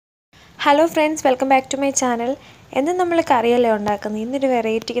Hello friends, welcome back to my channel. എന്നും നമ്മൾ കറിയല്ലേ ഉണ്ടാക്കുന്നത്. ഇന്നൊരു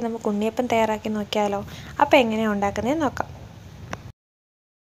വെറൈറ്റിക്ക് നമുക്ക് ഉണ്ണിയപ്പം തയ്യാറാക്കി നോക്കിയാലോ. അപ്പോൾ എങ്ങനെയാണ് ഉണ്ടാക്കുന്നതെന്ന് നോക്കാം.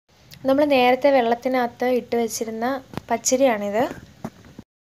 നമ്മൾ നേരത്തെ വെള്ളത്തിനകത്ത് ഇട്ട് വെച്ചിരുന്ന പച്ചരിയാണിത്.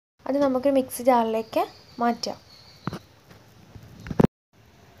 അത് നമുക്ക് മിക്സി ജാറിലേക്ക് മാറ്റാം.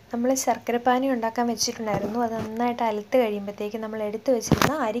 നമ്മൾ ശർക്കരപ്പാനി ഉണ്ടാക്കാൻ വെച്ചിട്ടുണ്ടായിരുന്നു. അത് നന്നായിട്ട് അലുത്ത് കഴിയുമ്പോഴത്തേക്ക് നമ്മൾ എടുത്ത്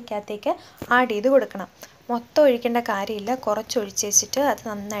വെച്ചിരുന്ന അരിക്കകത്തേക്ക് ആഡ് ചെയ്ത് കൊടുക്കണം. മൊത്തം ഒഴിക്കേണ്ട കാര്യമില്ല, കുറച്ച് ഒഴിച്ച് വെച്ചിട്ട് അത്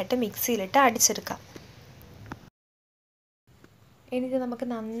നന്നായിട്ട് മിക്സിയിലിട്ട് അടിച്ചെടുക്കാം. ഇനി ഇത് നമുക്ക്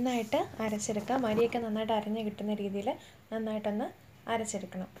നന്നായിട്ട് അരച്ചെടുക്കാം. അരിയൊക്കെ നന്നായിട്ട് അരഞ്ഞ് കിട്ടുന്ന രീതിയിൽ നന്നായിട്ടൊന്ന്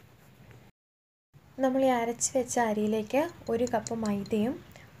അരച്ചെടുക്കണം. നമ്മൾ ഈ അരച്ച് വെച്ച അരിയിലേക്ക് 1 കപ്പ് മൈദയും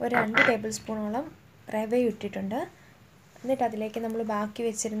ഒരു 2 ടേബിൾ സ്പൂണോളം റവയും ഇട്ടിട്ടുണ്ട്. എന്നിട്ട് അതിലേക്ക് നമ്മൾ ബാക്കി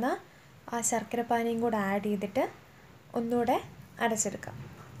വെച്ചിരുന്ന ആ ശർക്കരപ്പാനിയും കൂടെ ആഡ് ചെയ്തിട്ട് ഒന്നുകൂടെ അരച്ചെടുക്കാം.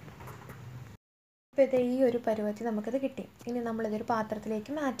 ഇപ്പോൾ ഇത് ഈ ഒരു പരുവത്തിൽ നമുക്കിത് കിട്ടി. ഇനി നമ്മളിതൊരു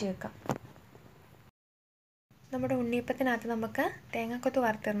പാത്രത്തിലേക്ക് മാറ്റി വെക്കാം. നമ്മുടെ ഉണ്ണിയപ്പത്തിനകത്ത് നമുക്ക് തേങ്ങാക്കൊത്ത്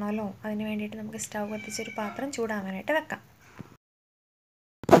വറുത്തിടണമല്ലോ. അതിന് വേണ്ടിയിട്ട് നമുക്ക് സ്റ്റൗ കത്തിച്ചൊരു പാത്രം ചൂടാകാനായിട്ട് വെക്കാം.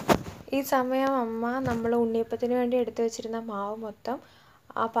 ഈ സമയം അമ്മ നമ്മൾ ഉണ്ണിയപ്പത്തിന് വേണ്ടി എടുത്തു വെച്ചിരുന്ന മാവ് മൊത്തം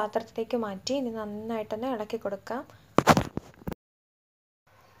ആ പാത്രത്തിലേക്ക് മാറ്റി ഇനി നന്നായിട്ടൊന്ന് ഇളക്കി കൊടുക്കാം.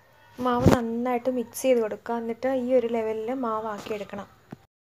 മാവ് നന്നായിട്ട് മിക്സ് ചെയ്ത് കൊടുക്കുക. എന്നിട്ട് ഈ ഒരു ലെവലിൽ മാവാക്കി എടുക്കണം.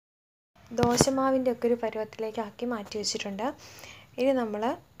 ദോശമാവിൻ്റെ ഒക്കെ ഒരു പരുവത്തിലേക്ക് ആക്കി മാറ്റി വെച്ചിട്ടുണ്ട്. ഇനി നമ്മൾ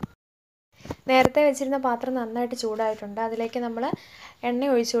നേരത്തെ വെച്ചിരുന്ന പാത്രം നന്നായിട്ട് ചൂടായിട്ടുണ്ട്. അതിലേക്ക് നമ്മൾ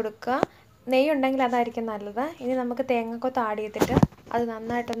എണ്ണ ഒഴിച്ചു കൊടുക്കുക. നെയ്യ് ഉണ്ടെങ്കിൽ അതായിരിക്കും നല്ലത്. ഇനി നമുക്ക് തേങ്ങാക്കൊത്ത് ആഡ് ചെയ്തിട്ട് അത്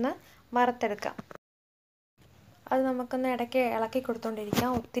നന്നായിട്ടൊന്ന് വറുത്തെടുക്കാം. അത് നമുക്കൊന്ന് ഇടയ്ക്ക് ഇളക്കി കൊടുത്തുകൊണ്ടിരിക്കാം.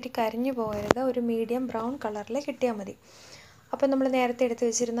 ഒത്തിരി കരിഞ്ഞു പോകരുത്, ഒരു മീഡിയം ബ്രൗൺ കളറിൽ കിട്ടിയാൽ മതി. അപ്പോൾ നമ്മൾ നേരത്തെ എടുത്ത്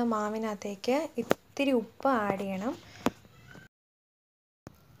വെച്ചിരുന്ന മാവിനകത്തേക്ക് ഇത്തിരി ഉപ്പ് ആഡ് ചെയ്യണം.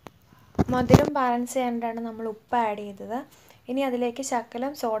 മധുരം ബാലൻസ് ചെയ്യാനായിട്ടാണ് നമ്മൾ ഉപ്പ് ആഡ് ചെയ്തത്. ഇനി അതിലേക്ക്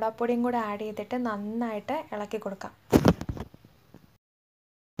ശകലം സോഡാപ്പൊടിയും കൂടെ ആഡ് ചെയ്തിട്ട് നന്നായിട്ട് ഇളക്കി കൊടുക്കാം.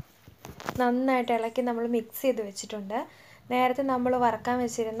 നന്നായിട്ട് ഇളക്കി നമ്മൾ മിക്സ് ചെയ്ത് വെച്ചിട്ടുണ്ട്. നേരത്തെ നമ്മൾ വറക്കാൻ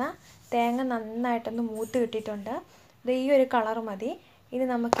വെച്ചിരുന്ന തേങ്ങ നന്നായിട്ടൊന്ന് മൂത്ത് കിട്ടിയിട്ടുണ്ട്. ഇത് ഈ ഒരു കളർ മതി. ഇനി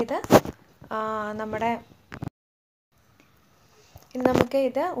നമുക്കിത്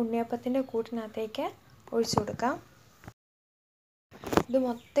ഉണ്ണിയപ്പത്തിൻ്റെ കൂട്ടിനകത്തേക്ക് ഒഴിച്ചു കൊടുക്കാം. ഇത്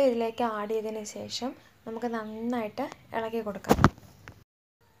മൊത്തം ഇതിലേക്ക് ആഡ് ചെയ്തതിന് ശേഷം നമുക്ക് നന്നായിട്ട് ഇളക്കി കൊടുക്കാം.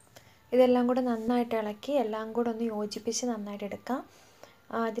 ഇതെല്ലാം കൂടെ നന്നായിട്ട് ഇളക്കി എല്ലാം കൂടെ ഒന്ന് യോജിപ്പിച്ച് നന്നായിട്ട് എടുക്കാം.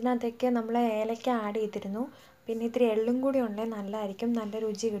 അതിനകത്തേക്ക് നമ്മൾ ഏലക്ക ആഡ് ചെയ്തിരുന്നു. പിന്നെ ഇത്തിരി എള്ളും കൂടി ഉണ്ടെങ്കിൽ നല്ലതായിരിക്കും, നല്ല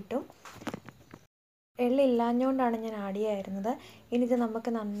രുചി കിട്ടും. എള്ളില്ലാഞ്ഞുകൊണ്ടാണ് ഞാൻ ആഡ് ചെയ്യാതിരുന്നത്. ഇനി ഇത്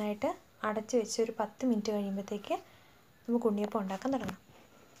നമുക്ക് നന്നായിട്ട് അടച്ച് വെച്ച് ഒരു 10 മിനിറ്റ് കഴിയുമ്പോഴത്തേക്ക് നമുക്ക് ഉണ്ണിയപ്പം ഉണ്ടാക്കാൻ തുടങ്ങാം.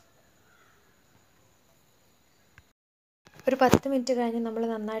 ഒരു 10 മിനിറ്റ് കഴിഞ്ഞ് നമ്മൾ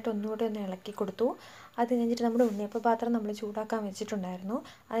നന്നായിട്ട് ഒന്നുകൂടി ഒന്ന് ഇളക്കി കൊടുത്തു. അത് കഴിഞ്ഞിട്ട് നമ്മുടെ ഉണ്ണിയപ്പ പാത്രം നമ്മൾ ചൂടാക്കാൻ വെച്ചിട്ടുണ്ടായിരുന്നു.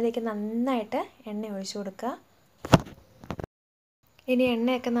 അതിലേക്ക് നന്നായിട്ട് എണ്ണ ഒഴിച്ചു കൊടുക്കുക. ഇനി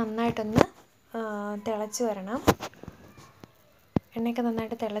എണ്ണയൊക്കെ നന്നായിട്ടൊന്ന് തിളച്ച് വരണം. എണ്ണയൊക്കെ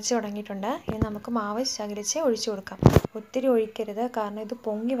നന്നായിട്ട് തിളച്ച് തുടങ്ങിയിട്ടുണ്ട്. ഇനി നമുക്ക് മാവ് ശകലിച്ച് ഒഴിച്ചു കൊടുക്കാം. ഒത്തിരി ഒഴിക്കരുത്, കാരണം ഇത്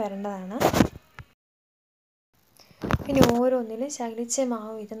പൊങ്ങി വരേണ്ടതാണ്. ഇനി ഓരോന്നിലും ശകലിച്ച്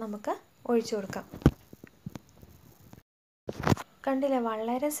മാവ് ഇത് നമുക്ക് ഒഴിച്ചു കൊടുക്കാം. കണ്ടില്ലേ,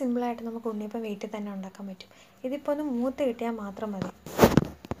 വളരെ സിമ്പിളായിട്ട് നമുക്ക് ഉണ്ണിയപ്പം വീട്ടിൽ തന്നെ ഉണ്ടാക്കാൻ പറ്റും. ഇതിപ്പോൾ ഒന്ന് മൂത്ത് കിട്ടിയാൽ മാത്രം മതി.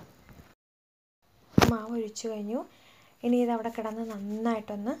 മാവ് ഒഴിച്ചു കഴിഞ്ഞു. ഇനി ഇതവിടെ കിടന്ന്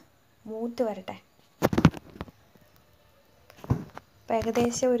നന്നായിട്ടൊന്ന് മൂത്ത് വരട്ടെ. ഇപ്പോൾ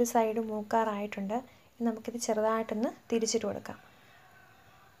ഏകദേശം ഒരു സൈഡ് മൂക്കാറായിട്ടുണ്ട്. നമുക്കിത് ചെറുതായിട്ടൊന്ന് തിരിച്ചിട്ട് കൊടുക്കാം.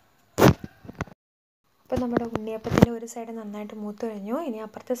 അപ്പോൾ നമ്മുടെ ഉണ്ണിയപ്പത്തിൻ്റെ ഒരു സൈഡ് നന്നായിട്ട് മൂത്ത് കഴിഞ്ഞു. ഇനി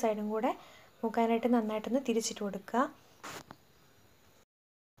അപ്പുറത്തെ സൈഡും കൂടെ മൂക്കാനായിട്ട് നന്നായിട്ടൊന്ന് തിരിച്ചിട്ട് കൊടുക്കുക.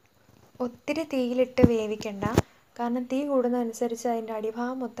 ഒത്തിരി തീയിലിട്ട് വേവിക്കണ്ട, കാരണം തീ കൂടുന്നതനുസരിച്ച് അതിൻ്റെ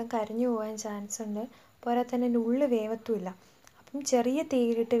അടിഭാഗം മൊത്തം കരിഞ്ഞു പോകാൻ ചാൻസ് ഉണ്ട്. പോരാ തന്നെ അതിൻ്റെ ഉള്ളിൽ വേവത്തുമില്ല. അപ്പം ചെറിയ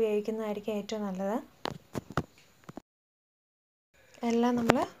തീയിലിട്ട് വേവിക്കുന്നതായിരിക്കും ഏറ്റവും നല്ലത്. എല്ലാം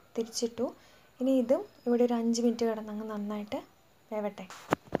നമ്മൾ തിരിച്ചിട്ടു. ഇനി ഇതും ഇവിടെ ഒരു 5 മിനിറ്റ് കിടന്നങ്ങ് നന്നായിട്ട് വേവട്ടെ.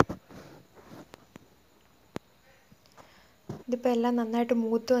 ഇതിപ്പോൾ എല്ലാം നന്നായിട്ട്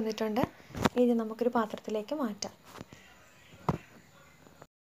മൂത്ത് വന്നിട്ടുണ്ട്. ഇനി നമുക്കൊരു പാത്രത്തിലേക്ക് മാറ്റാം.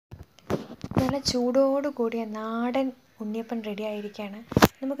 നല്ല ചൂടോടുകൂടിയ നാടൻ ഉണ്ണിയപ്പം റെഡി ആയിരിക്കുകയാണ്.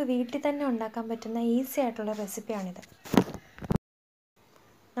 നമുക്ക് വീട്ടിൽ തന്നെ ഉണ്ടാക്കാൻ പറ്റുന്ന ഈസി ആയിട്ടുള്ള റെസിപ്പിയാണിത്.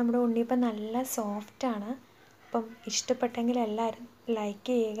 നമ്മുടെ ഉണ്ണിയപ്പം നല്ല സോഫ്റ്റാണ്. അപ്പം ഇഷ്ടപ്പെട്ടെങ്കിൽ എല്ലാവരും ലൈക്ക്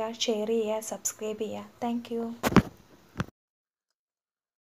ചെയ്യുക, ഷെയർ ചെയ്യുക, സബ്സ്ക്രൈബ് ചെയ്യുക. Thank you.